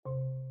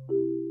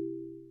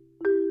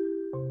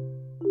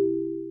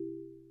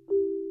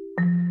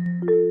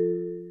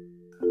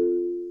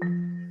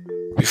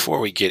before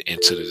we get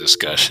into the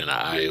discussion,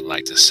 I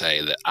like to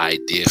say that I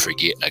did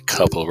forget a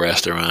couple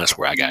restaurants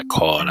where I got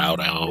called out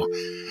on.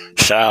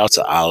 Shout out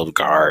to Olive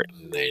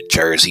Garden and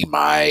Jersey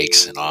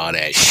Mike's and all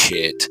that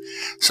shit.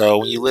 So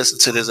when you listen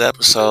to this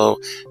episode,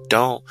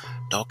 don't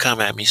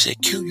come at me and say,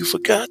 Q, you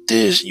forgot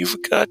this, you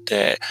forgot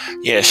that.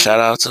 Yeah,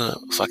 shout out to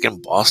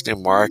fucking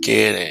Boston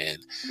Market and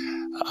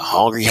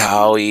Hungry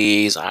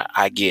Howie's.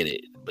 I get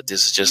it. But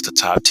this is just the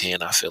top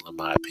 10, I feel, in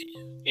my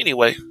opinion.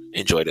 Anyway,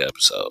 enjoy the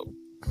episode.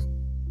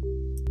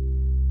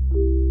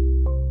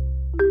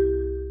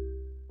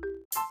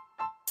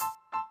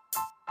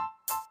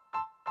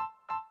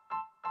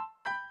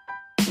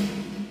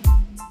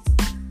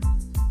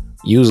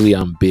 Usually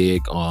I'm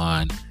big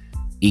on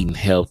eating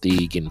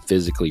healthy, getting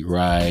physically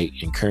right,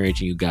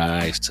 encouraging you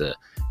guys to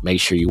make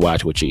sure you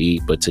watch what you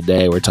eat. But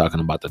today we're talking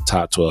about the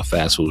top 12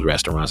 fast food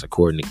restaurants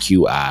according to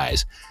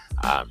QIs,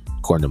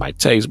 according to my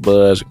taste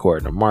buds,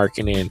 according to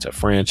marketing, to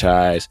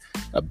franchise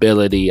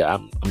ability.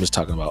 I'm just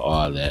talking about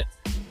all that.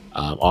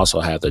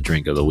 Also have the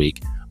drink of the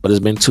week. But it's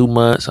been 2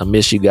 months. I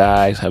miss you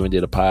guys. Haven't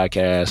did a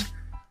podcast.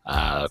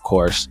 Of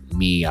course,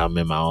 I'm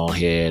in my own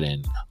head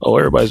and,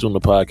 everybody's doing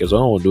the podcast. I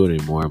don't want to do it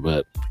anymore,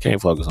 but I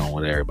can't focus on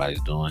what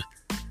everybody's doing.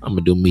 I'm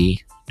going to do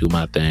me, do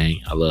my thing.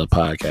 I love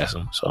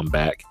podcasting, so I'm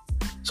back.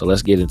 So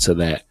let's get into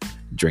that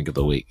drink of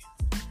the week.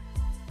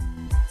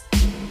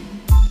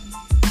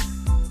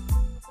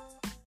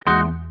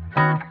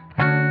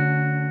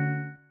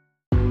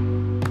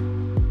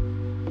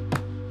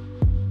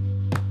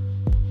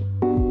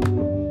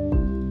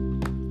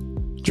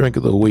 Drink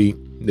of the week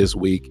this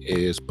week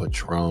is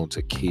Patron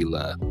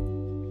tequila.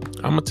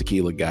 I'm a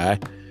tequila guy.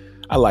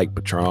 I like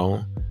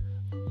Patron.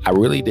 I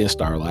really didn't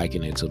start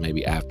liking it until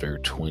maybe after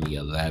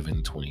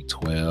 2011,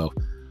 2012.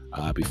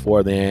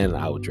 Before then,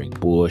 I would drink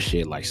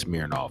bullshit like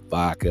Smirnoff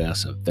Vodka,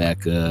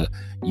 Saveca,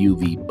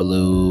 UV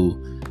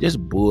Blue, just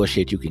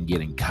bullshit you can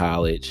get in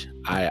college.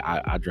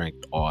 I drank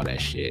all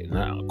that shit. And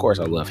of course,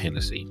 I love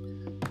Hennessy.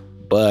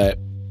 But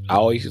I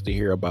always used to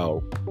hear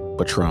about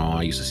Patron.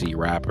 I used to see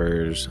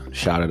rappers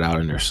shout it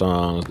out in their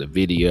songs, the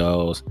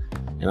videos.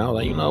 And I was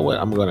like, you know what?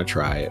 I'm going to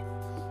try it.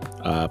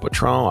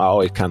 Patron, I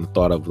always kind of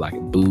thought of like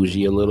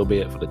bougie a little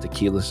bit for the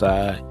tequila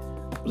side.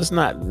 But it's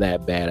not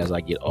that bad as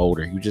I get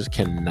older. You just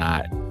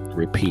cannot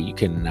repeat. You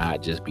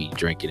cannot just be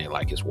drinking it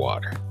like it's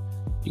water.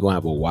 You're going to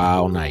have a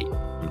wild night.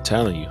 I'm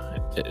telling you.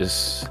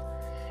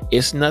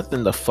 It's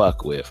nothing to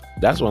fuck with.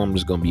 That's what I'm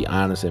just going to be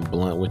honest and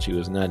blunt with you.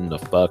 It's nothing to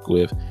fuck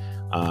with.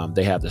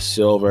 They have the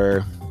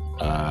silver,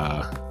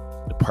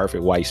 the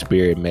perfect white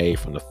spirit made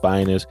from the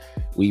finest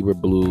Weber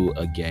Blue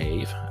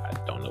agave. I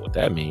don't know what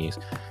that means.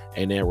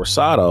 And then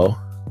Rosado,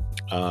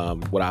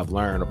 what I've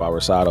learned about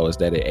Rosado is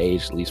that it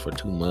aged at least for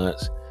 2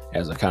 months,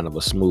 has a kind of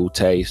a smooth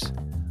taste,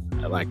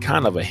 like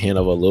kind of a hint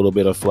of a little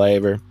bit of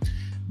flavor.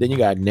 Then you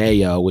got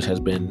Nayo, which has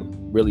been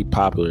really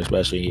popular,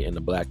 especially in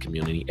the black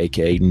community,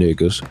 aka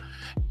niggas.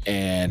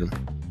 And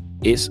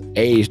it's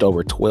aged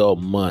over 12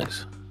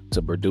 months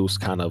to produce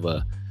kind of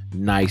a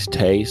nice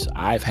taste.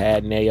 I've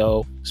had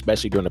Nayo,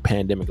 especially during the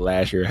pandemic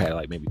last year. I had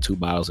like maybe 2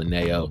 bottles of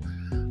Nayo.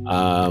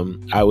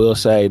 I will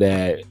say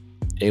that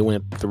it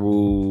went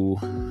through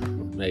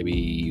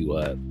maybe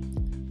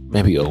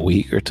a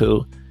week or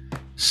two.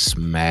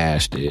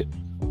 Smashed it.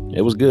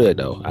 It was good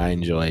though. I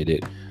enjoyed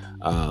it.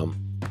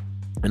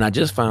 And I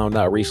just found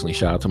out recently,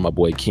 shout out to my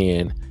boy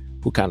Ken,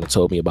 who kind of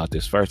told me about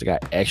this first. I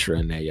got extra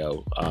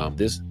Nayo.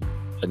 This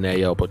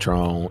Nayo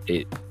Patron,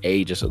 it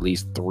ages at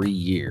least 3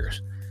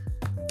 years.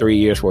 3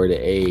 years for it to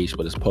age,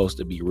 but it's supposed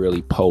to be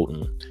really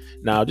potent.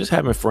 Now, just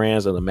having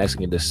friends of the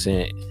Mexican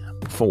descent,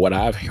 from what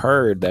I've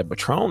heard, that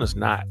Patron is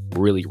not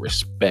really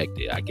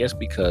respected. I guess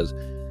because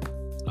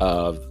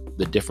of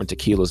the different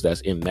tequilas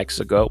that's in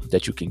Mexico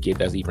that you can get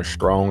that's even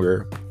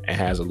stronger and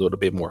has a little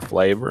bit more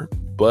flavor.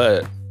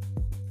 But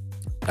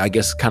I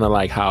guess kind of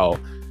like how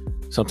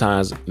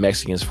sometimes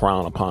Mexicans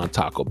frown upon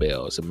Taco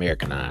Bell. It's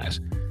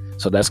Americanized.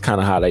 So that's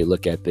kind of how they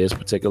look at this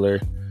particular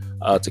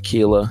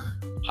tequila.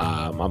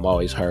 I've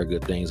always heard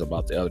good things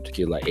about the other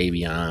tequila, like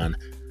Avion.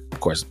 Of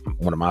course,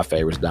 one of my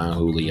favorites, Don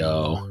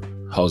Julio,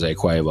 Jose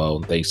Cuervo,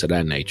 and things of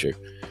that nature.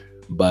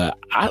 But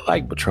I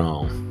like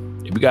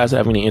Patron. If you guys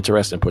have any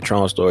interesting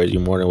Patron stories,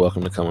 you're more than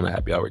welcome to come on the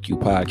Happy Hour Q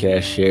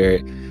podcast, share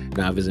it.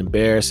 Now, if it's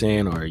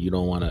embarrassing or you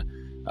don't want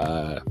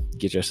to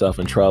get yourself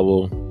in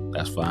trouble,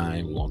 that's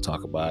fine. We won't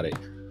talk about it.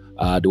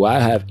 Do I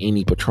have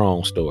any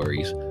Patron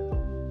stories?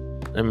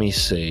 Let me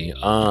see.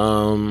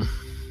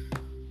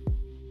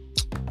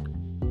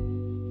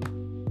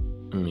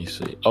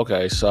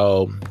 Okay,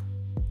 so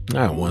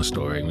I have one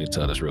story. Let me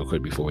tell this real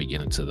quick before we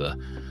get into the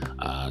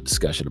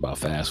discussion about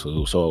fast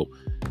food. So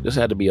this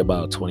had to be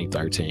about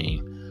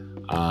 2013.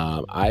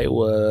 I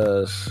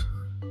was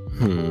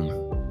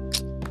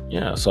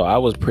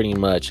pretty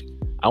much,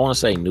 I want to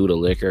say new to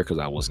liquor because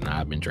I was not.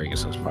 I've been drinking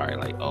since probably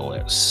like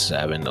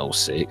 07,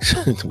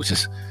 06, which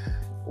is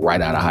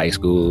right out of high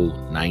school,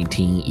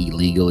 19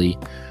 illegally.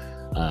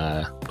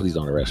 Please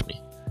don't arrest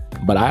me.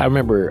 But I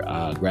remember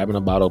grabbing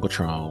a bottle of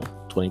Patron,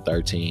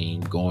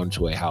 2013, going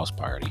to a house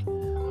party.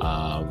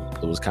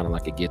 It was kind of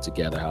like a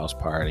get-together house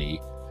party.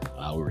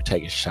 We were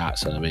taking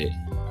shots of it,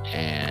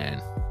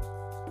 and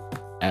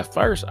at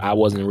first I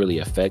wasn't really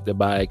affected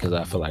by it because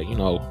I feel like,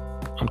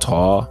 I'm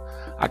tall,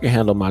 I can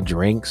handle my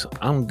drinks,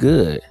 I'm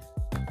good.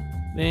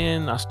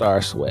 Then I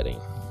started sweating.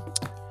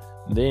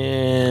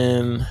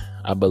 Then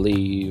I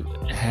believe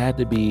it had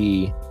to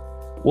be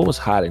what was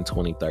hot in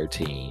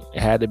 2013. It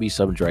had to be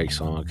some Drake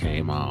song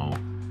came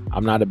on.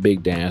 I'm not a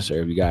big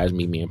dancer. If you guys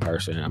meet me in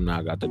person, I'm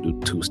not got to do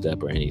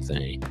two-step or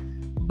anything.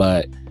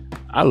 But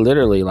I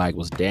literally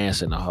was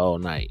dancing the whole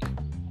night. I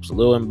was a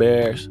little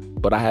embarrassed,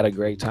 but I had a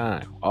great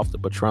time off the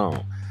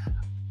Patron.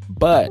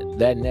 But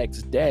that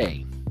next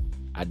day,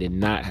 I did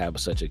not have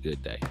such a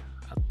good day.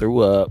 I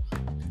threw up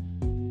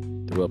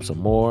some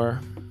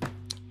more,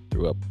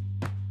 threw up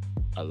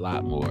a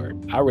lot more.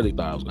 I really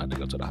thought I was going to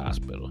have to go to the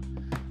hospital.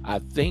 I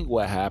think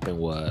what happened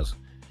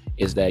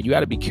is that you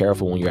got to be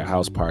careful when you're at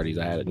house parties.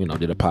 I had,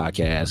 did a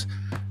podcast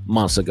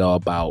months ago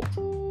about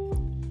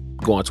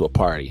going to a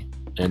party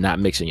and not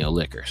mixing your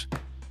liquors.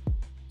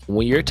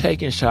 When you're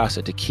taking shots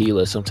of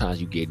tequila, sometimes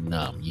you get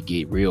numb. You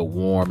get real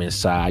warm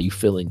inside. You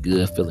feeling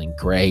good, feeling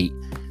great.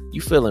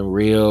 You feeling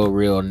real,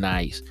 real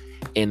nice.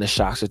 And the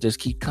shots that just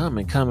keep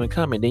coming.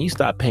 Then you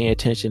stop paying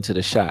attention to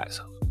the shots.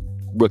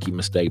 Rookie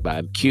mistake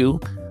by Q.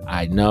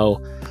 I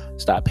know.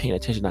 Stop paying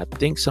attention. I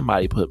think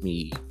somebody put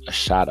me a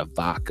shot of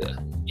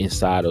vodka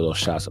inside of those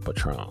shots of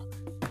Patron.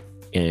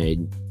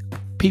 And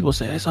people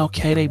say, it's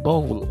okay. They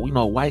both,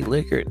 white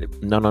liquor.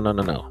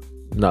 No.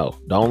 No,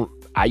 don't.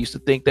 I used to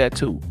think that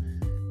too.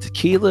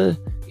 Tequila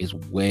is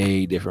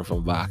way different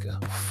from vodka.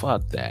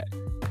 Fuck that.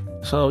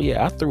 So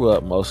yeah, I threw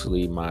up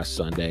mostly my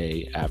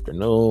Sunday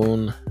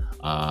afternoon.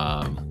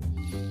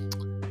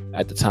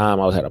 At the time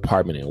I was at an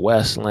apartment in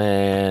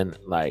Westland.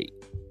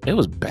 It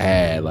was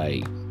bad.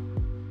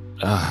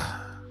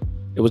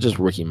 It was just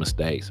rookie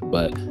mistakes.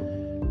 But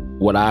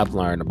what I've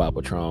learned about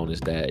Patron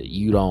is that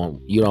you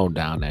don't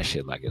down that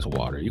shit like it's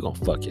water. You're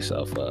gonna fuck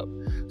yourself up.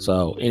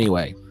 So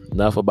anyway,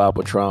 enough about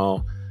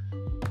Patron.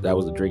 That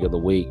was the drink of the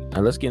week.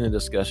 Now let's get into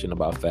discussion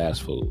about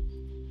fast food.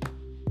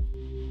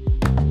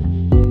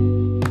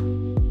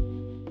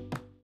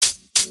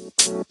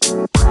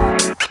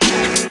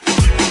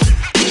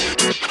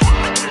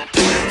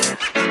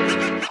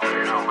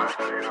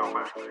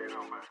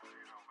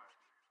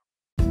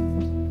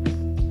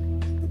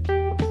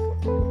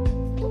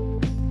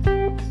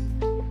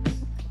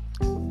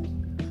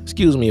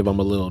 Excuse me if I'm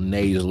a little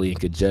nasally and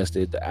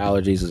congested. The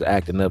allergies is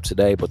acting up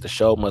today, but the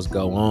show must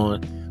go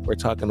on. We're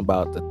talking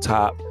about the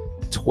top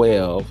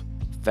 12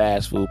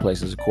 fast food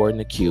places according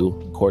to Q,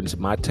 according to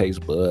my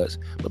taste buds.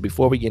 But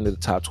before we get into the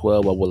top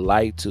 12, I would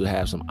like to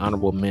have some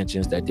honorable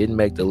mentions that didn't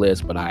make the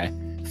list, but I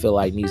feel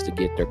like needs to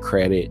get their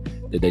credit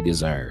that they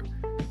deserve.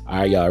 All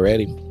right, y'all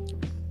ready?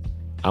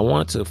 I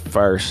want to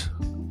first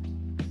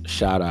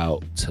shout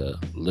out to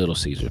Little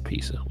Caesar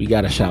Pizza. We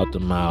got to shout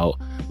them out.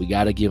 We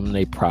got to give them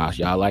their props.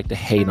 Y'all like to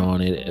hate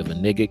on it. If a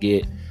nigga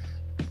get,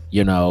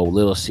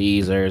 Little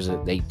Caesars,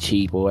 they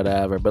cheap or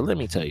whatever. But let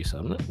me tell you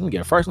something. Let me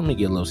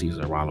give Little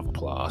Caesar a round of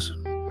applause.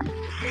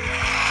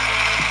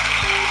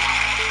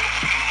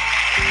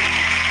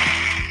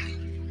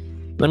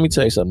 Let me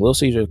tell you something. Little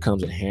Caesar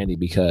comes in handy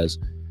because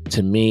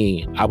to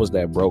me, I was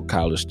that broke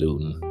college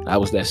student. I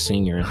was that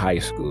senior in high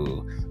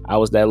school. I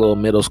was that little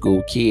middle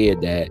school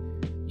kid that,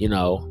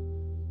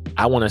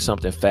 I wanted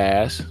something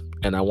fast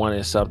and I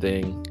wanted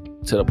something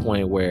to the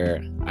point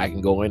where I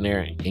can go in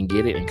there and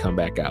get it and come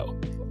back out.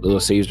 Little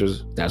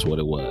Caesars, that's what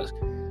it was.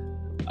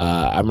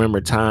 I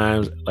remember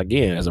times,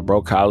 again, as a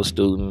broke college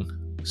student,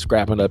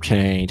 scrapping up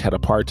change, had a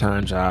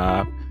part-time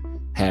job,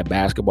 had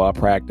basketball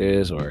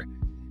practice, or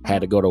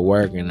had to go to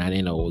work and I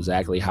didn't know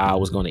exactly how I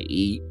was going to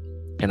eat.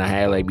 And I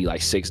had maybe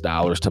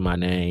 $6 to my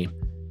name,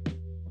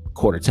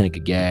 quarter tank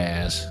of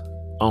gas,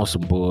 on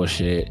some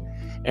bullshit.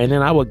 And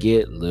then I would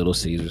get Little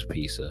Caesars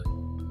Pizza.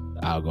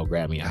 I'll go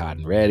grab me a hot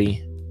and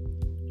ready.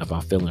 If I'm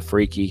feeling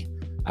freaky,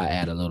 I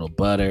add a little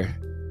butter,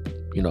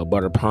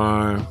 butter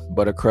parm,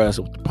 butter crust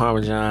with the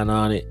Parmesan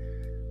on it.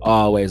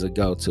 Always a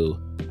go-to.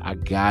 I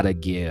gotta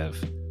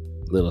give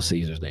Little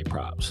Caesars their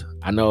props.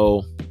 I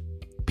know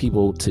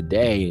people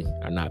today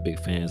are not big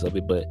fans of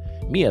it, but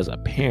me as a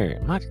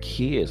parent, my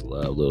kids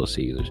love Little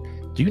Caesars.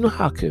 Do you know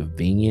how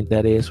convenient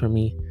that is for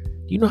me?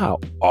 Do you know how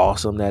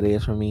awesome that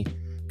is for me?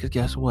 Because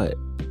guess what?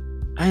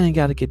 I ain't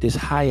got to get this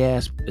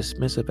high-ass,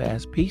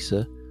 expensive-ass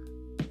pizza.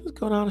 Let's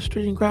go down the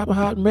street and grab a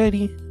hot and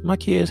ready. My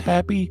kid's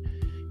happy,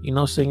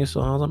 singing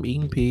songs. I'm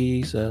eating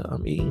pizza.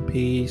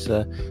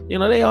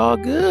 They all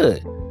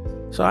good.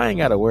 So I ain't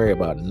got to worry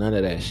about none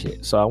of that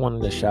shit. So I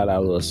wanted to shout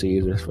out Little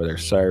Caesars for their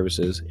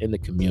services in the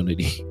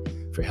community,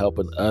 for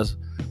helping us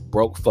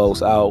broke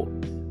folks out,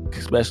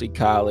 especially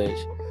college.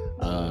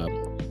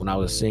 When I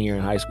was a senior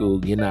in high school,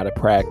 getting out of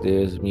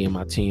practice, me and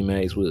my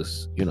teammates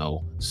was,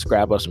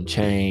 scrap up some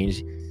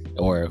change,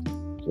 or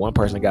one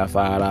person got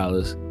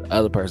 $5, the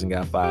other person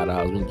got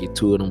 $5. We can get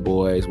two of them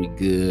boys, we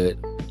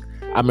good.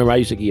 I remember I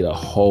used to get a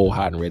whole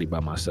hot and ready by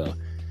myself.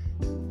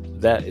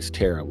 That is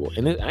terrible.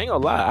 And I ain't gonna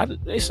lie,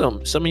 there's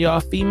some of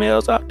y'all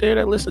females out there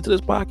that listen to this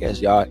podcast.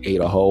 Y'all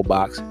ate a whole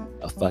box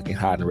a fucking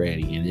hot and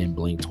ready and then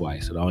blink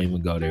twice. So don't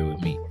even go there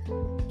with me.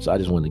 So I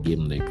just want to give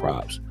them their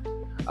props.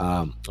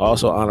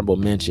 Also, honorable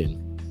mention.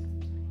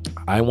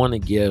 I want to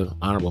give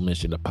honorable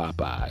mention to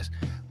Popeyes.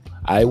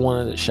 I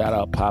wanted to shout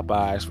out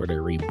Popeyes for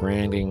their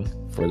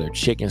rebranding, for their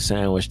chicken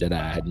sandwich that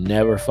I had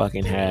never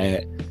fucking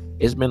had.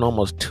 It's been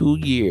almost 2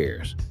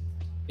 years.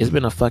 It's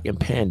been a fucking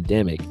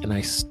pandemic, and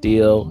I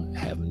still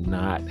have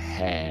not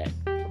had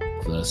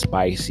the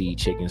spicy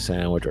chicken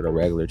sandwich or the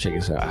regular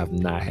chicken sandwich. I have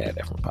not had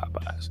that from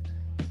Popeyes.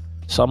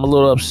 So I'm a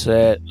little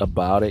upset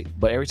about it,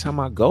 but every time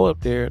I go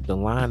up there, the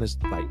line is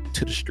like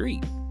to the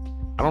street.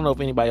 I don't know if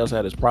anybody else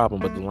had this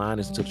problem, but the line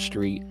is to the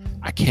street.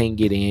 I can't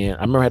get in.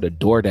 I remember I had a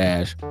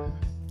DoorDash,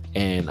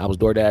 and I was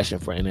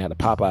DoorDashing and they had a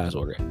Popeyes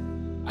order.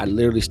 I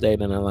literally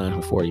stayed in that line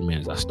for 40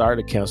 minutes. I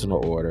started to cancel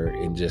the order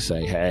and just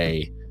say,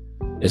 hey,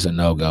 it's a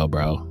no-go,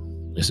 bro.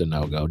 It's a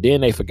no-go.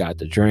 Then they forgot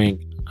to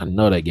drink. I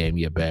know they gave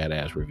me a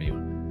badass review.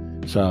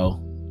 So,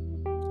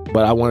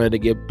 but I wanted to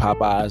give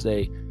Popeyes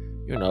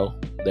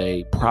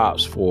they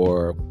props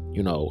for,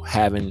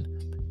 having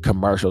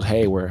commercials.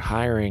 Hey, we're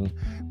hiring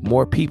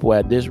more people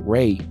at this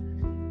rate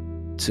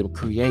to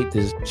create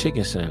this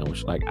chicken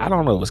sandwich. Like, I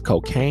don't know if it's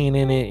cocaine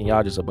in it and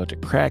y'all just a bunch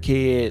of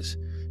crackheads.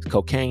 It's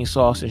cocaine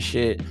sauce and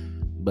shit.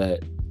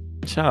 But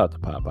shout out to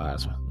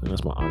Popeyes.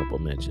 That's my honorable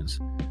mentions.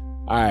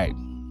 All right.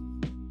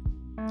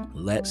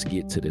 Let's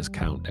get to this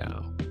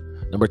countdown.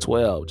 Number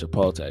 12,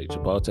 Chipotle.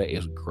 Chipotle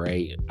is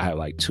great. I have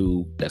like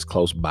 2 that's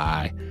close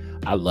by.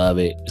 I love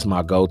it. It's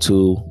my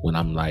go-to when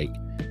I'm like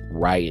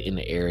right in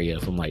the area.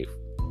 From like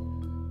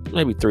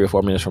maybe 3 or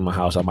 4 minutes from my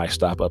house, I might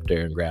stop up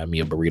there and grab me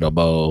a burrito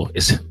bowl.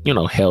 It's,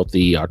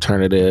 healthy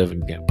alternative,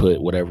 and can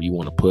put whatever you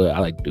want to put. I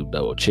like to do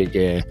double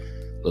chicken,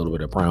 a little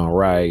bit of brown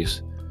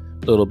rice,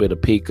 a little bit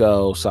of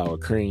pico, sour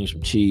cream,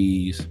 some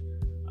cheese,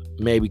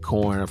 maybe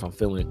corn if I'm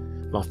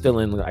feeling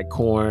like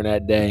corn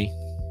that day.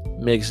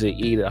 Mix it,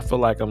 eat it. I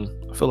feel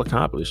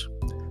accomplished.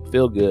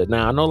 Feel good.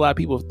 Now, I know a lot of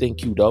people think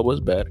Qdoba is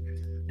better.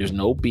 There's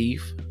no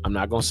beef. I'm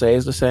not going to say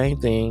it's the same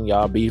thing.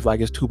 Y'all beef like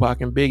it's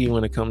Tupac and Biggie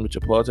when it comes to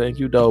Chipotle and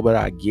Qdoba.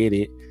 I get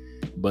it.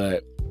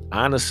 But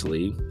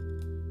honestly,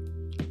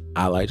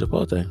 I like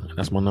Chipotle.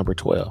 That's my number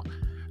 12.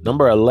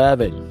 Number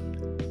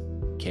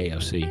 11,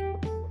 KFC.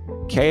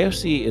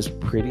 KFC is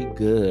pretty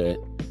good,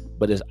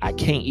 but I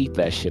can't eat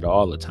that shit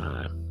all the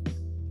time.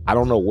 I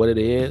don't know what it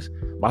is.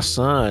 My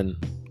son,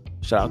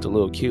 shout out to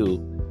Lil Q,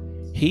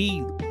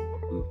 he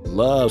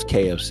loves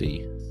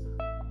KFC.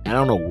 I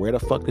don't know where the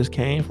fuck this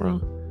came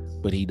from,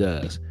 but he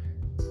does.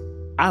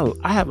 I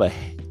have a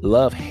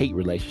love-hate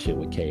relationship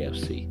with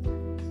KFC.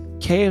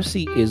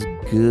 KFC is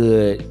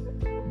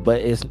good,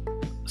 but it's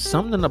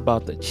something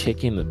about the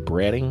chicken, the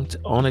breading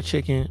on the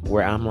chicken,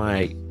 where I'm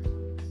like,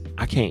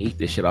 I can't eat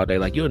this shit all day.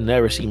 Like, you'll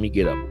never see me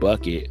get a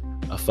bucket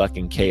of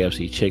fucking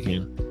KFC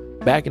chicken.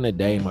 Back in the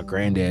day, my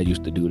granddad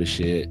used to do the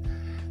shit.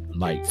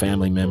 Like,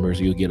 family members,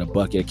 you'll get a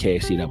bucket of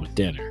KFC, that was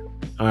dinner.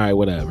 All right,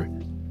 whatever.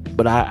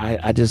 But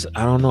I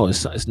don't know.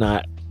 It's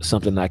not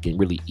something I can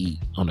really eat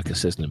on a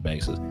consistent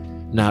basis.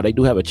 Now, they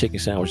do have a chicken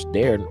sandwich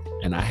there,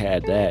 and I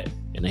had that.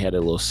 And they had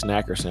their little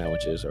snacker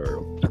sandwiches, or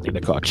I think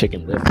they're called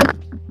chicken liver.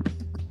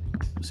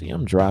 See,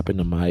 I'm dropping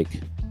the mic.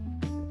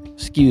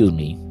 Excuse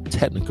me,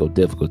 technical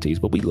difficulties,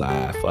 but we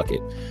live. Fuck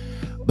it.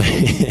 But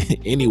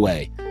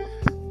anyway,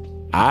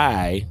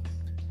 I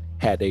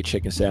had their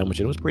chicken sandwich,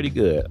 and it was pretty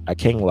good. I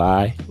can't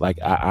lie. Like,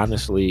 I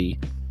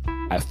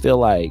feel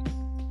like,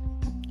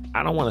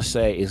 I don't want to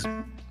say it's,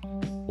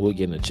 we'll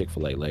get into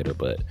Chick-fil-A later,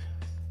 but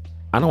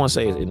I don't want to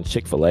say it's in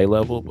Chick-fil-A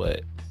level,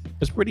 but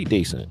it's pretty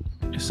decent.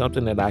 It's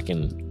something that I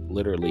can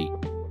literally,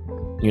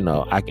 when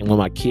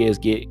my kids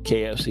get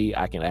KFC,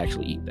 I can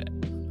actually eat that.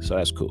 So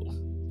that's cool.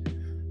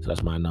 So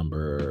that's my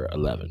number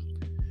 11.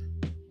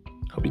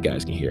 Hope you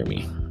guys can hear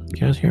me. You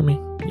guys hear me?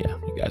 Yeah,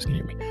 you guys can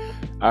hear me.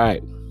 All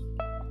right.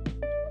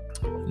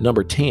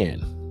 Number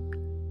 10.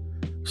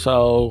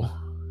 So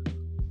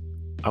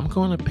I'm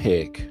going to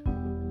pick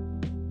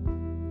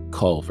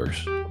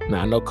Culver's.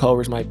 Now, I know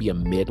Culver's might be a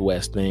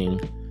Midwest thing,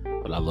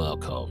 but I love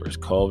Culver's.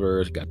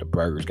 Culver's got the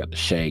burgers, got the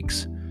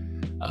shakes.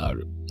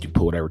 You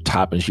put whatever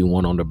toppings you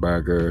want on the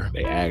burger.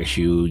 They ask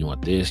you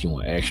want this, you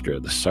want extra.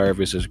 The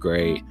service is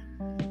great.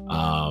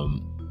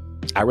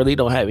 I really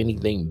don't have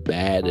anything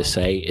bad to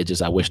say. It's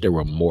just I wish there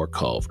were more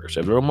Culver's.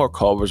 If there were more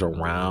Culver's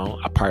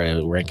around, I'd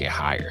probably rank it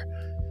higher.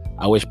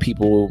 I wish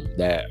people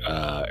that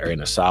are in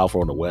the South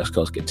or on the West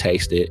Coast could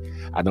taste it.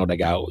 I know they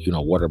got,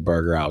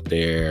 Whataburger out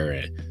there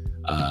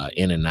and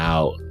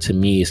In-N-Out. To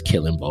me, it's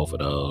killing both of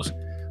those.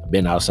 I've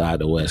been outside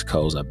the West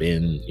Coast. I've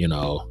been,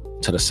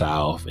 to the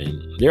South,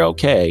 and they're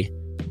okay,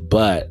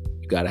 but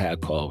you got to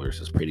have Culver's.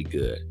 It's pretty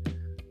good.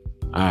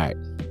 All right,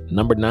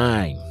 number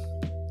 9.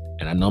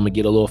 And I know I'm going to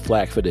get a little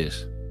flack for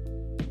this.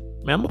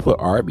 Man, I'm going to put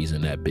Arby's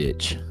in that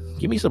bitch.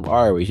 Give me some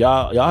Arby's.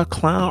 Y'all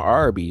clown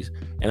Arby's.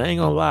 And I ain't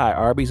going to lie,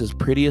 Arby's is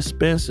pretty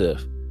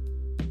expensive.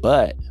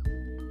 But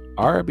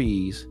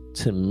Arby's,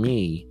 to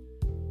me,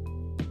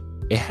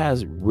 it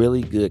has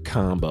really good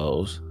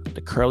combos.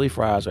 The curly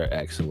fries are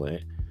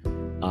excellent.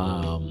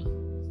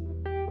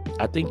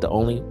 I think the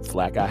only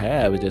flack I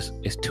have is just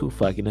it's too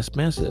fucking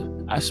expensive.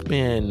 I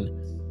spend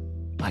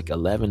like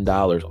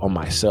 $11 on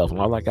myself, and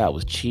all I got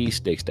was cheese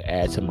sticks to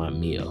add to my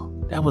meal.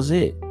 That was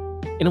it,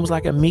 and it was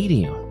like a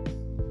medium.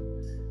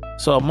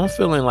 So if I'm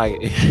feeling like,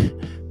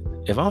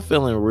 if I'm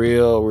feeling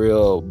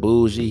real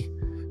bougie,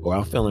 or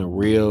I'm feeling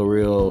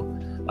real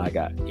like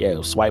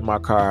swipe my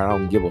card, I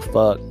don't give a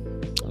fuck,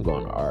 I'm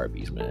going to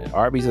Arby's, man.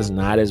 Arby's is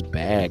not as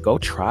bad. Go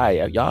try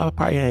it. Y'all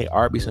probably ain't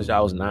Arby's since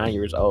y'all was 9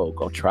 years old.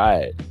 Go try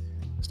it.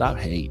 Stop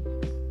hating.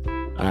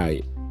 All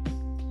right.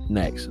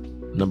 Next,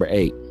 number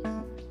 8.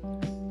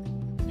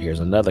 Here's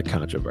another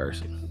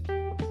controversy.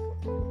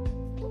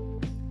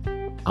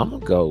 I'm going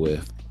to go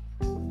with,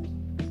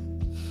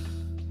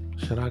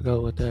 should I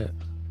go with that?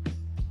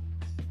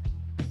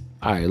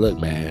 All right, look,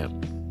 man.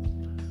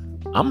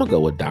 I'm going to go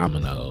with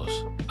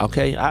Domino's.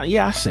 Okay,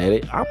 I said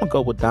it. I'm going to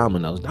go with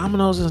Domino's.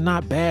 Domino's is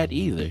not bad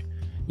either.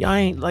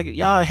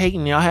 Y'all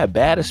hating, y'all had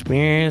bad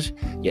experience.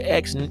 Your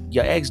ex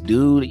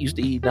dude that used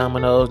to eat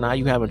Domino's, now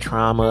you having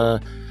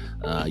trauma.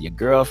 Your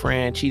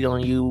girlfriend cheated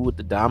on you with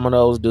the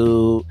Domino's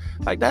dude.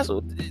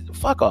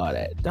 Fuck all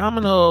that.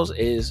 Domino's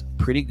is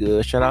pretty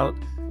good. Shout out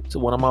to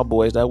one of my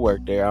boys that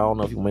worked there. I don't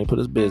know if he may put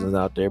his business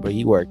out there, but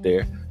he worked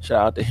there.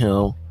 Shout out to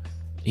him.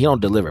 He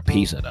don't deliver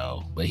pizza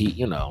though, but he,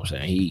 you know what I'm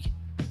saying,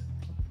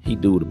 he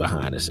do the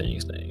behind the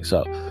scenes thing.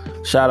 So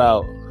shout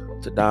out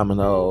to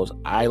Domino's.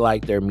 I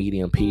like their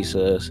medium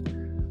pizzas.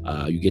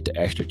 You get the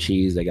extra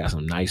cheese. They got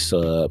some nice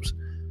subs.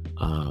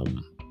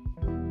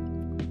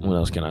 What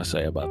else can I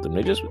say about them?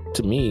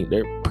 To me,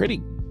 they're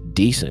pretty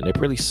decent. They're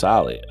pretty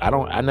solid.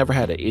 I never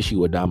had an issue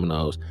with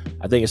Domino's.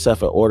 I think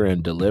except for ordering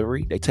and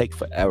delivery, they take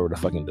forever to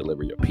fucking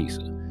deliver your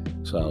pizza.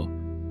 So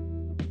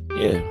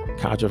yeah,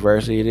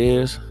 controversy it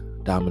is.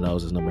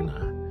 Domino's is number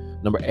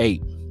 9. Number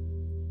 8.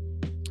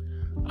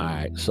 All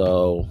right,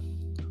 so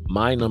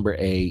my number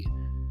 8,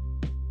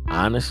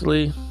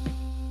 honestly,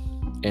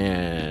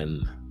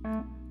 and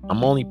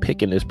I'm only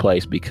picking this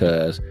place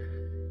because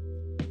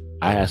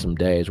I had some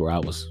days where I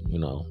was,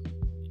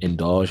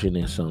 indulging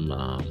in some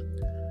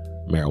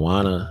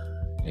marijuana,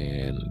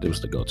 and it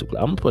was the go-to place.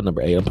 I'm gonna put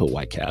number 8. I'm gonna put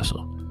White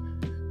Castle.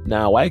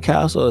 Now, White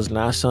Castle is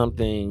not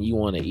something you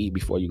want to eat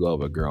before you go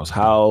over a girl's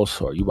house,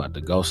 or you about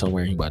to go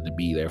somewhere and you about to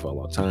be there for a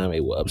long time.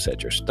 It will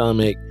upset your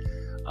stomach.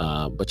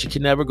 But you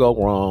can never go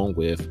wrong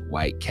with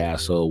White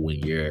Castle when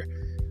you're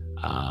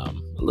a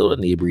little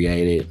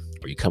inebriated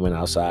or you're coming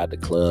outside the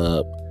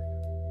club.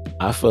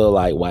 I feel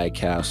like White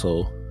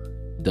Castle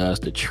does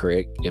the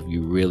trick if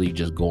you really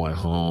just going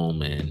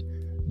home and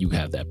you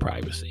have that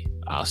privacy.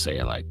 I'll say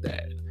it like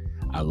that.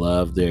 I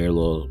love their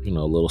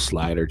little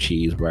slider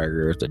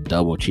cheeseburgers, the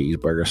double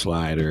cheeseburger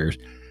sliders,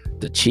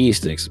 the cheese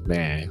sticks,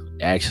 man,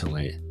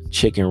 excellent.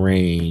 Chicken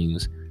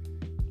rings.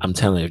 I'm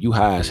telling you, if you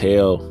high as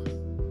hell,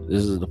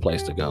 this is the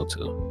place to go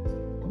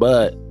to.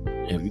 But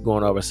if you're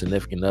going over a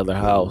significant other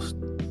house,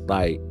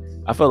 I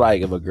feel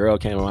like if a girl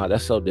came around,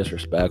 that's so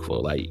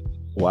disrespectful. Like,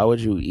 why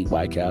would you eat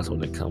White Castle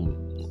and then come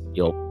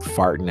your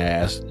farting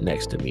ass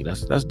next to me?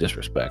 That's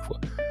disrespectful.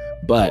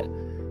 But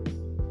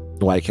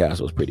White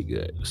Castle is pretty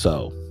good.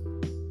 So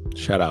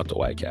shout out to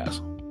White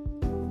Castle.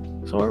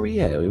 So where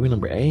we at? Are we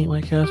number 8,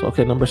 White Castle?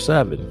 Okay, number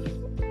 7.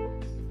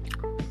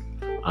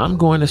 I'm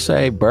going to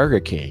say Burger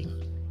King.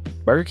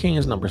 Burger King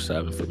is number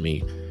 7 for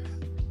me.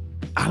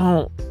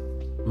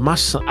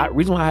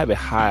 Reason why I have it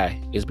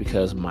high is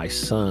because my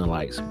son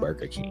likes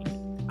Burger King.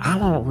 I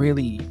don't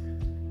really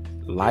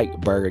like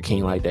Burger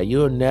King like that.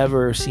 You'll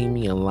never see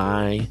me in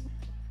line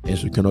and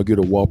say, "Can I get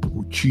a Whopper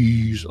with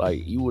cheese?"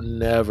 Like, you would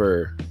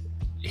never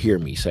hear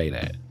me say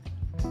that.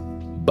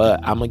 But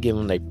I'm gonna give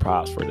them their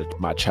props for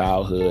my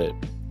childhood,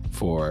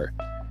 for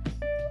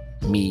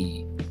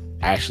me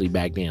actually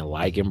back then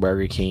liking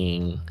Burger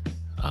King,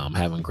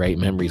 having great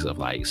memories of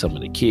like some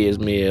of the kids'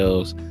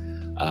 meals.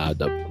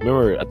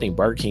 Remember, I think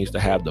Burger King used to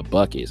have the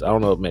buckets. I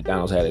don't know if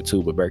McDonald's had it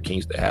too, but Burger King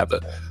used to have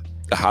the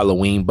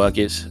Halloween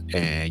buckets,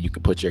 and you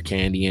could put your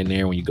candy in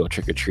there when you go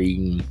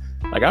trick-or-treating.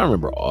 Like, I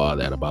remember all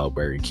that about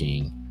Burger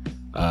King.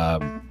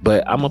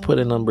 But I'm gonna put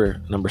it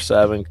number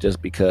 7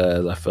 just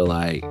because I feel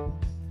like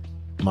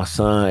my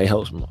son, it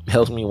helps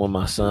me when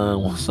my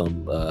son wants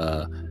some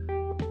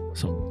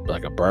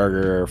like a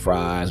burger,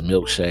 fries,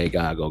 milkshake.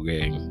 I go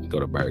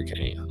to Burger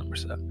King. Number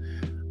 7.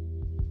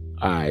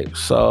 All right,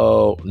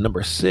 so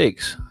number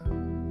 6,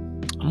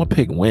 I'm gonna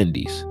pick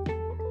Wendy's.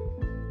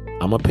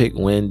 I'm gonna pick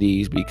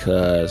Wendy's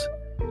because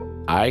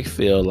I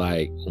feel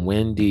like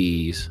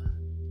Wendy's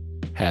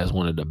has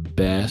one of the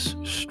best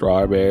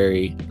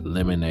strawberry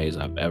lemonades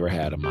I've ever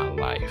had in my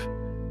life.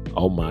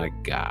 Oh my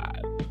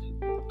God.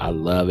 I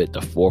love it.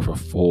 The 4 for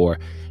 $4.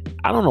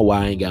 I don't know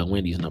why I ain't got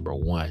Wendy's number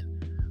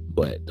 1,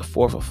 but the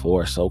 4 for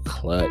 $4 is so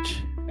clutch.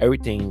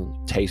 Everything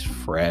tastes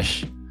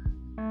fresh.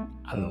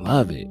 I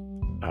love it.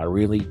 I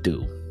really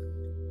do.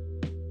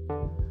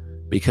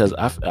 Because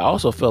I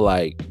also feel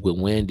like with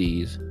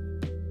Wendy's,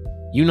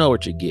 you know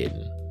what you're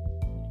getting.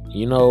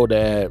 You know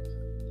that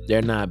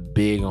they're not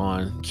big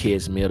on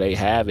kids' meal. They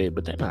have it,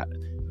 but they're not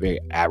very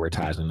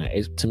advertising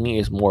that. To me,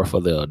 it's more for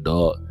the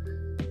adult.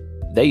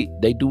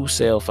 They do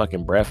sell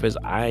fucking breakfast.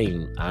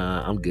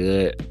 I'm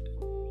good.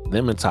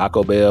 Them and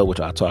Taco Bell, which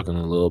I'll talk in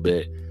a little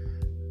bit.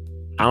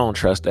 I don't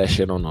trust that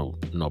shit on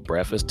no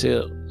breakfast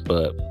tip.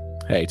 But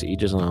hey, to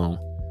each his own.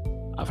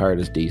 I've heard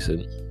it's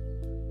decent.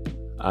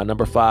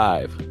 Number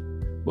 5,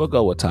 we'll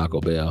go with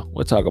Taco Bell.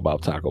 We'll talk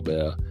about Taco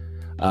Bell.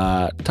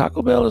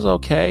 Taco Bell is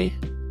okay,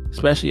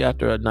 especially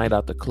after a night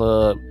out the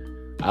club.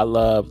 I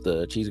love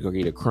the cheese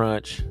gordita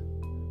crunch.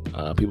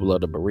 People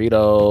love the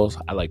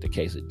burritos. I like the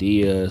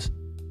quesadillas.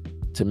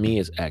 To me,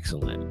 it's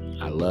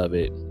excellent. I love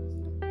it.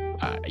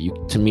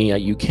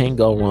 You can't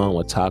go wrong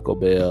with Taco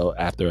Bell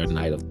after a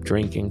night of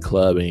drinking,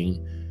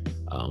 clubbing,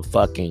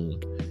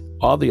 fucking,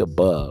 all the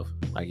above.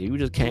 Like, if you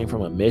just came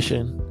from a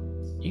mission,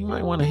 you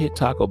might want to hit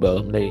Taco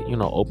Bell. They,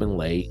 open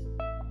late.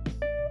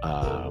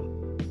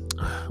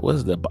 What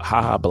is the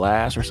Haha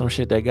Blast or some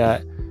shit they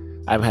got?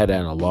 I haven't had that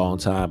in a long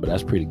time, but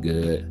that's pretty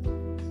good.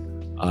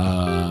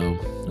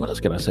 What else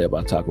can I say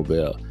about Taco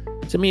Bell?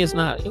 To me, it's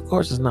not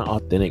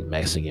authentic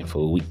Mexican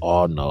food. We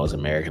all know it's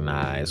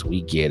Americanized.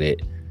 We get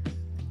it.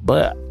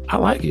 But I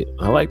like it.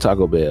 I like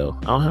Taco Bell.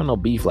 I don't have no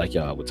beef like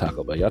y'all with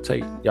Taco Bell. Y'all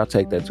take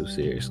that too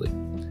seriously.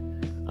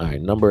 All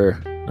right,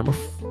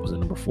 was it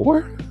number 4?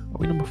 Are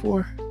we number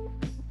 4?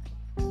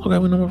 Okay,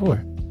 we're number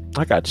 4.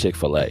 I got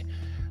Chick-fil-A.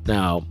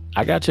 Now,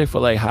 I got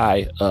Chick-fil-A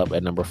high up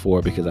at number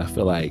 4 because I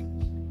feel like,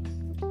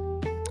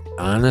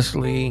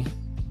 honestly,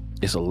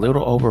 it's a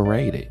little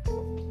overrated.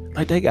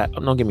 Like,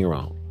 don't get me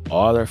wrong,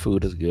 all their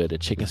food is good. The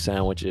chicken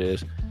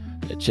sandwiches,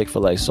 the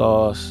Chick-fil-A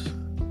sauce,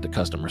 the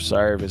customer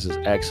service is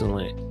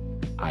excellent.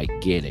 I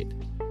get it.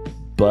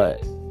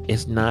 But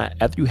it's not,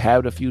 after you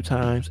have it a few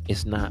times,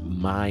 it's not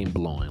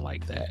mind-blowing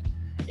like that.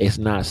 It's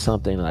not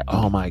something like,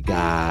 oh my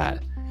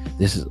God,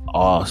 this is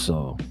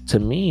awesome. To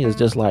me, it's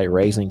just like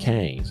Raising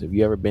Cane's. Have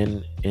you ever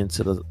been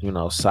into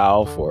the,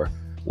 South or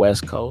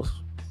West Coast?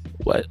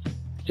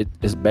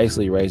 It's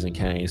basically Raising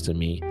Cane's to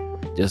me.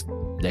 Just,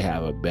 they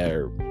have a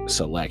better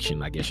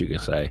selection, I guess you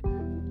could say.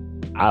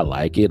 I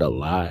like it a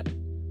lot,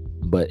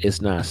 but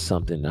it's not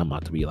something I'm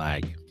about to be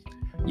like,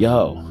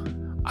 yo,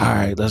 all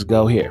right, let's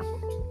go here.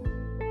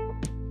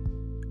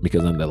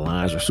 Because then the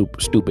lines are super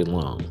stupid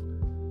long.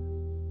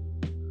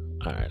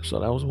 All right, so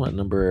that was what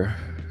number?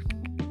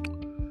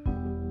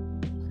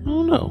 I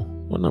don't know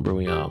what number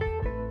we on.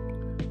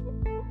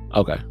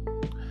 Okay,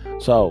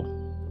 so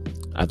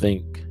I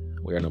think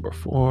we're number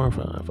 4,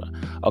 5.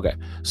 Okay,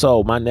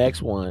 so my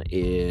next one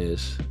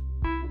is,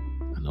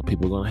 I know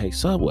people are gonna hate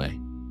Subway.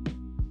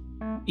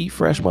 Eat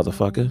fresh,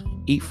 motherfucker.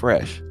 Eat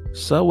fresh.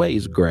 Subway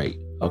is great.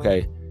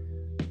 Okay,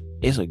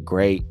 it's a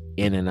great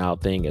in and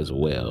out thing as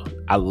well.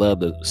 I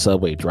love the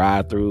Subway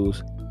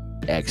drive-thrus.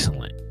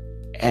 Excellent.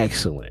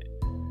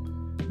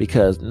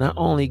 Because not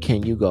only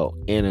can you go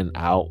in and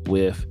out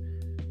with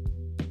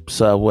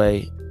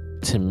Subway,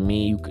 to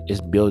me,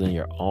 it's building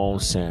your own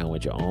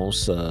sandwich, your own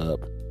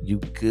sub. You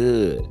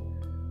good.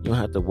 You don't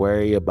have to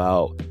worry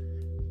about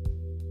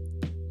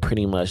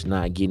pretty much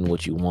not getting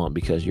what you want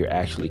because you're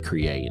actually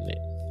creating it.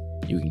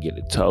 You can get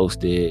it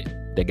toasted.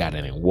 They got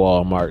it in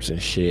Walmarts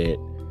and shit.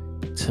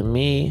 To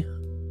me,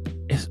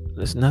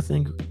 there's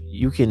nothing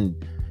you can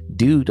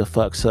do to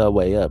fuck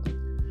Subway up.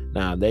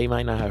 Now, they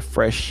might not have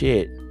fresh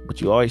shit,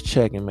 but you always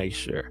check and make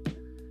sure.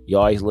 You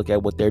always look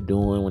at what they're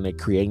doing when they're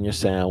creating your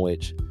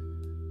sandwich.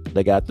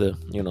 They got the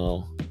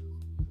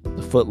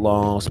foot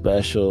long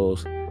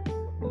specials,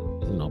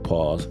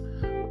 pause.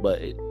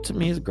 But to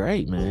me, it's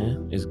great,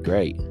 man. It's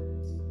great.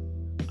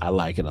 I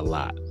like it a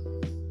lot.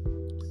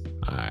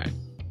 All right.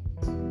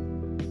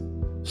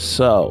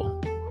 So,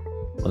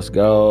 let's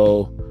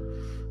go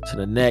to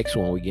the next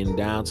one. We're getting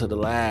down to the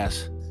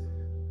last.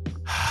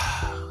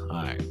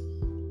 All right.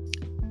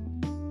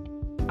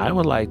 I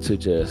would like to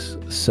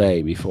just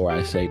say before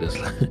I say this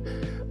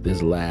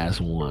this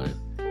last one,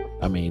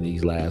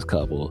 these last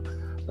couple,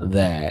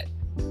 that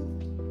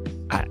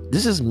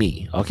this is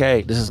me,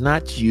 okay? This is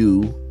not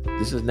you.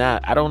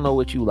 I don't know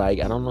what you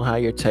like. I don't know how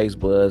your taste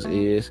buds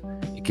is.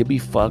 It could be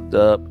fucked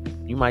up.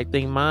 You might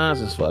think mine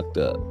is fucked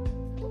up,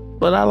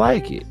 but I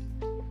like it.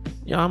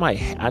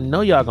 I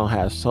know y'all gonna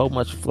have so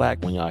much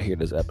flack when y'all hear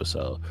this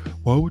episode.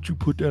 Why would you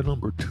put that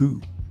number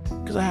 2?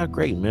 Because I have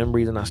great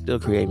memories and I still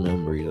create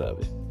memories of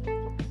it.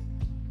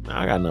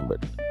 I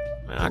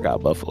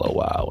got Buffalo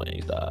Wild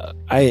Wings, dog.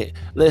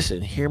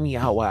 Listen, hear me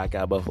out why I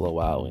got Buffalo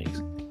Wild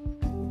Wings.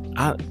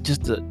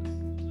 Just the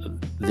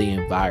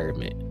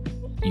environment.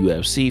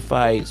 UFC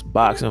fights,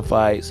 boxing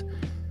fights.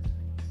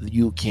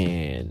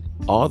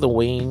 All the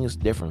wings,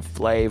 different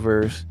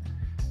flavors.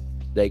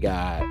 They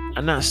got,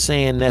 I'm not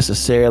saying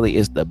necessarily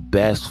it's the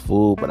best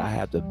food, but I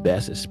have the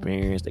best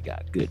experience. They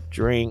got good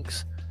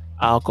drinks,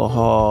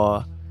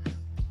 alcohol,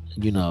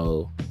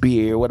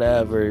 beer,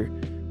 whatever.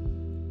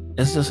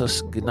 It's just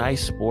a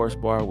nice sports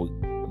bar with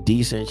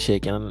decent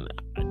chicken.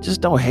 Just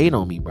don't hate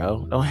on me,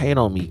 bro. Don't hate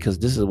on me because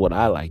this is what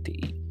I like to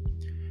eat.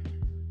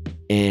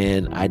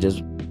 And I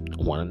just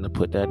wanted to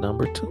put that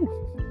number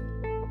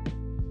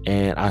 2.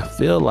 And I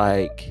feel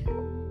like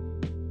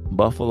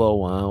Buffalo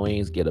Wild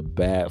Wings get a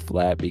bad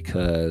flat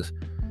because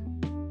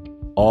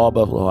all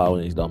Buffalo Wild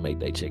Wings don't make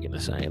their chicken the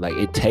same. Like,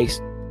 it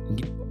tastes,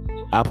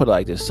 I'll put it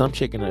like this: some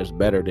chicken is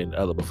better than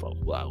other Buffalo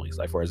Wild Wings.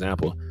 Like, for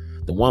example,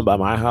 the one by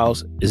my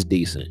house is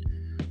decent,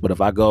 but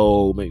if I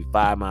go maybe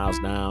 5 miles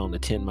down to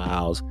 10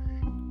 miles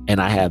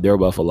and I have their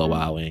Buffalo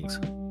Wild Wings,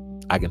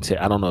 I can tell.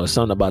 I don't know. There's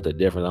something about the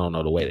difference. I don't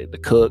know the way that the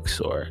cooks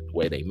or the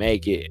way they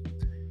make it.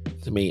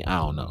 To me, I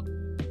don't know.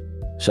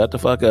 Shut the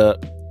fuck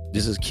up.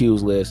 This is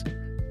Q's list.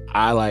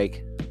 I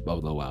like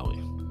Buffalo Wild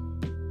Wings.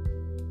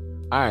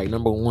 All right,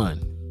 number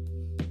one.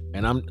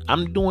 And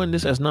I'm doing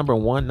this as number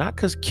one, not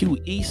because Q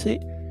eats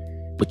it,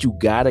 but you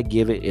gotta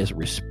give it its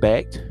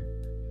respect.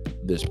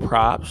 There's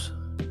props.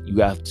 You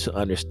have to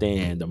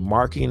understand the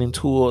marketing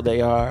tool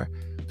they are,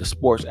 the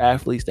sports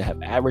athletes that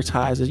have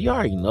advertisers. You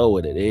already know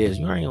what it is.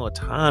 You already know what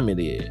time it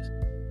is.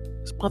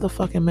 It's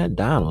motherfucking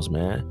McDonald's,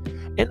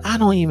 man. And I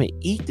don't even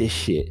eat this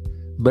shit.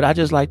 But I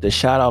just like to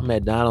shout out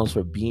McDonald's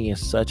for being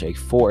such a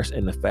force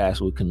in the fast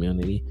food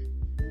community.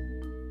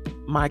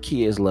 My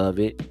kids love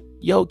it.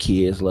 Your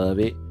kids love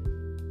it.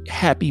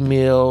 Happy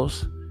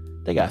Meals.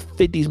 They got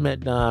 50s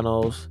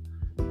McDonald's.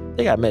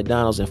 They got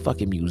McDonald's in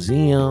fucking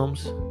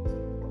museums,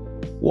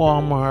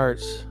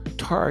 Walmarts,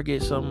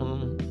 Target, some of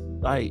them.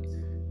 Like,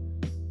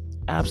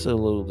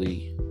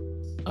 absolutely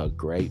a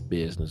great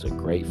business, a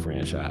great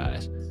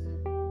franchise.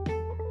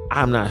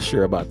 I'm not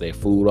sure about their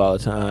food all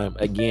the time.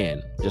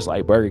 Again, just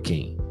like Burger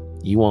King,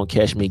 you won't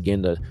catch me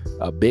getting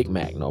a Big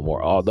Mac no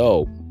more.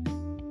 Although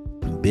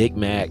Big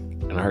Mac,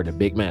 and I heard the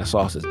Big Mac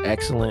sauce is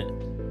excellent.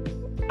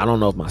 I don't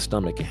know if my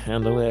stomach can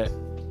handle that.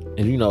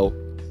 And you know,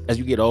 as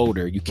you get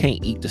older, you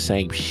can't eat the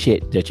same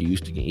shit that you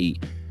used to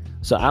eat.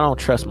 So I don't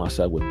trust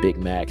myself with Big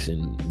Macs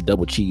and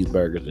double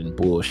cheeseburgers and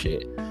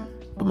bullshit.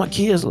 But my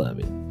kids love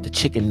it. The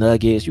chicken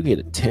nuggets, you get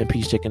a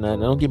 10-piece chicken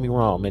nugget. Don't get me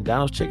wrong,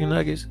 McDonald's chicken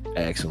nuggets,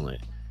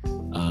 excellent.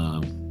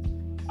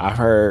 I've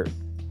heard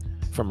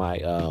from my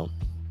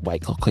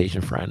white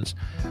Caucasian friends,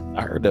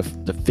 I heard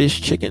the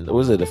fish chicken,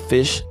 was it the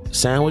fish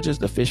sandwiches,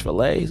 the fish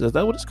fillets? Is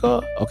that what it's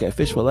called? Okay,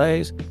 fish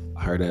fillets.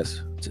 I heard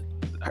it's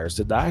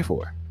to die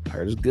for. I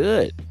heard it's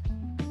good.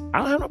 I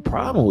don't have no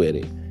problem with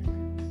it.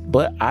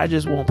 But I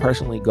just won't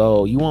personally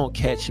go. You won't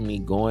catch me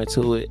going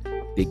to it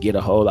to get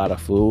a whole lot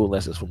of food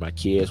unless it's for my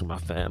kids, for my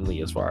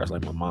family, as far as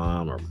like my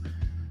mom or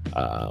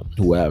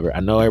whoever. I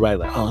know everybody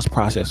like, oh, it's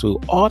processed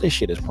food. All this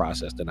shit is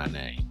processed in our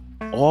name.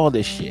 All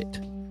this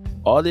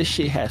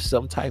shit has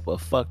some type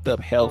of fucked up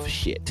health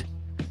shit.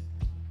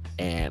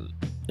 And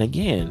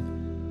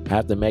again, I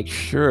have to make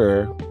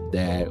sure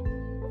that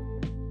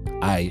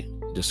I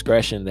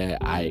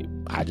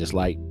just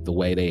like the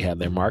way they have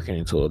their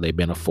marketing tool. They've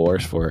been a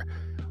force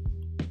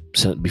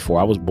since before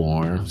I was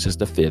born, since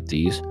the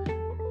 50s.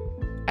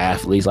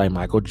 Athletes like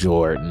Michael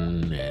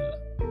Jordan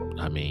and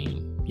I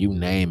mean, you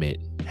name it,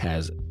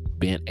 has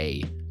been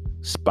a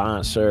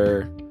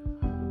sponsor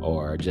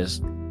or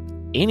just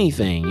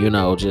anything, you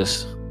know,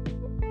 just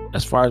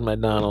as far as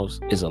McDonald's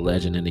is a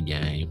legend in the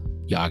game.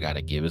 Y'all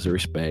gotta give us a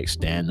respect,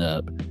 stand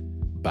up,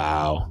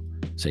 bow,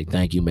 say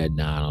thank you,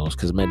 McDonald's,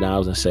 because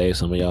McDonald's and save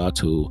some of y'all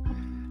too.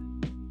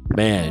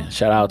 Man,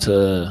 shout out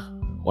to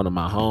one of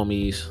my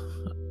homies.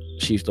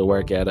 She used to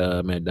work at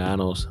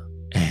McDonald's,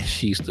 and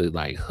she used to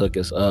like hook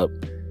us up.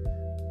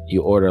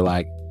 You order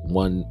like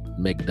one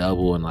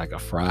McDouble and like a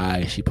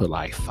fry. She put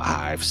like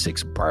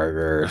 5-6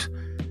 burgers,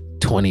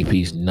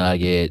 20-piece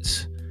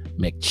nuggets,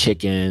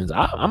 McChickens.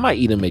 I might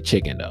eat a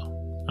McChicken though.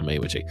 I may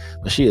eat a chicken,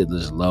 but she had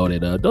just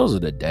loaded up. Those are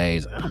the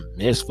days. I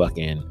miss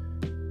fucking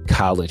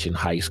college and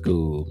high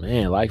school.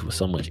 Man, life was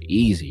so much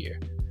easier.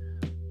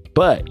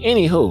 But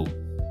anywho,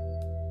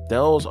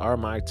 those are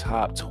my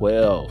top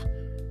 12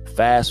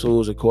 fast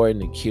foods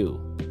according to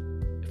Q.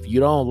 If you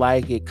don't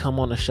like it, come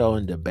on the show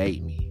and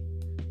debate me.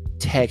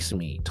 Text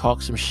me.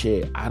 Talk some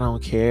shit. I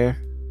don't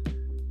care.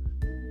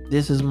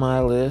 This is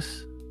my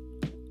list.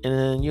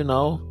 And, you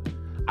know,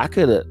 I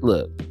could have,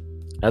 look,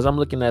 as I'm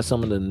looking at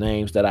some of the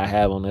names that I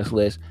have on this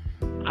list,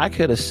 I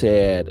could have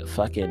said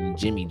fucking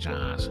Jimmy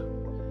John's.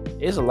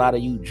 There's a lot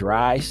of you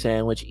dry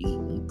sandwich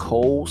eating,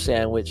 cold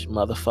sandwich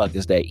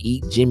motherfuckers that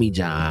eat Jimmy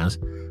John's.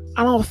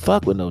 I don't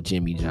fuck with no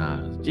Jimmy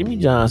John's. Jimmy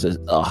John's is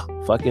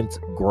fucking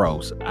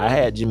gross. I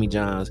had Jimmy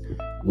John's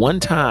one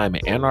time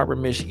in Ann Arbor,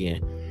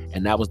 Michigan,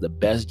 and that was the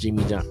best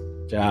Jimmy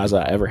John's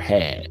I ever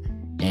had.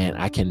 And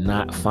I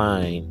cannot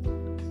find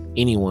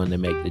anyone to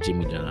make the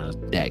Jimmy John's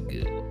that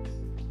good.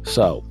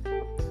 So,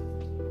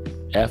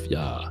 F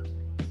y'all.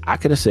 I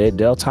could have said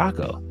Del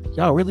Taco.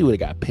 Y'all really would have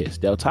got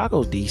pissed. Del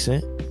Taco's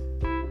decent.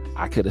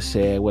 I could have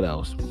said, what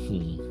else?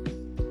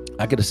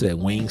 I could have said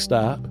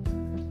Wingstop.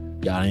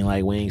 Y'all ain't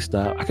like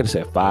Wingstop. I could have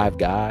said Five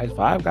Guys.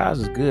 Five Guys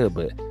is good,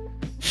 but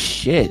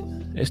shit,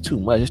 it's too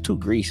much. It's too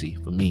greasy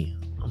for me.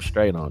 I'm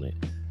straight on it.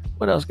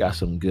 What else got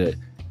some good,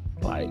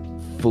 like,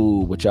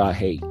 food, which y'all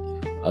hate?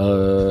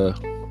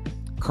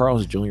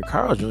 Carl's Jr.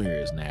 Carl's Jr.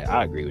 is nasty.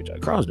 I agree with y'all.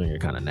 Carl's Jr.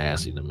 kind of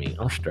nasty to me.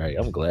 I'm straight.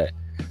 I'm glad.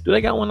 Do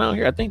they got one out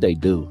here? I think they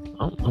do.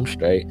 I'm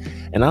straight.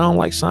 And I don't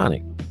like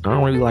Sonic. I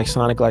don't really like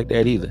Sonic like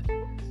that either.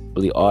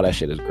 Really, all that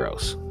shit is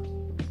gross.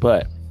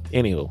 But,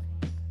 anywho,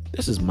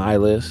 this is my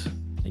list.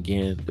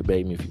 Again,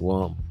 debate me if you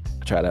want.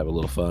 I try to have a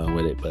little fun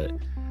with it, but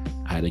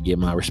I had to give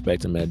my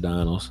respect to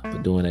McDonald's for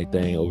doing their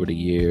thing over the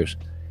years.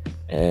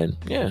 And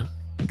yeah,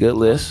 good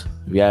list.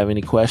 If you have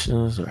any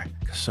questions or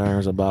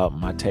concerns about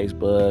my taste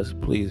buds,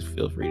 please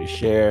feel free to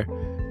share.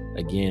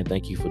 Again,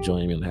 thank you for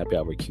joining me on the Happy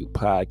Hour Q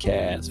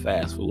podcast,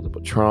 Fast Food and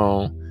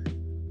Patron.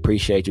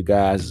 Appreciate you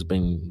guys. It's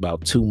been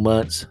about 2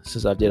 months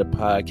since I did a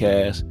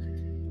podcast.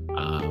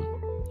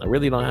 I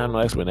really don't have no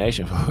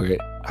explanation for it.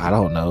 I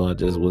don't know. I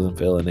just wasn't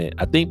feeling it.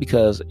 I think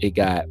because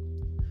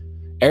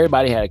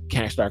everybody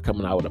can't start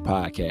coming out with a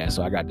podcast,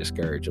 so I got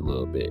discouraged a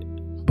little bit.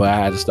 But I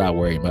had to stop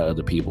worrying about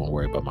other people and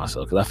worry about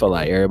myself, because I felt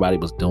like everybody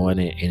was doing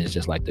it and it's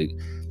just like the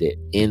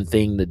end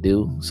thing to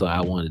do. So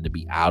I wanted to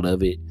be out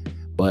of it.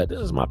 But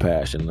this is my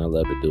passion and I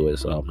love to do it.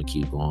 So I'm going to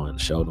keep going. The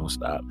show don't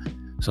stop.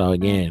 So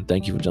again,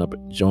 thank you for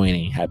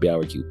joining Happy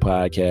Hour Q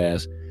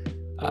podcast.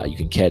 You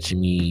can catch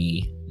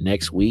me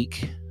next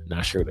week.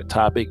 Not sure the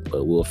topic,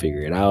 but we'll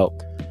figure it out.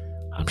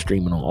 I'm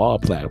streaming on all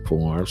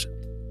platforms: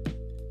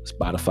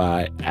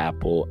 Spotify,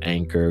 Apple,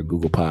 Anchor,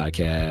 Google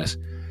Podcasts,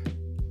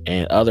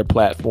 and other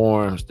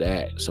platforms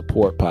that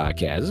support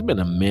podcasts. It's been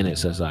a minute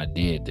since I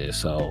did this,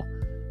 so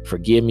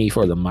forgive me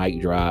for the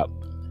mic drop.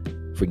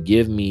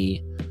 Forgive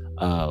me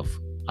of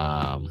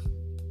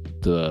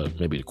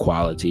the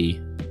quality.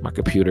 My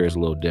computer is a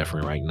little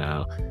different right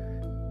now.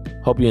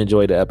 Hope you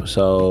enjoyed the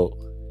episode.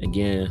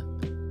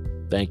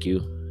 Again, thank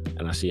you,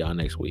 and I'll see y'all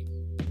next week.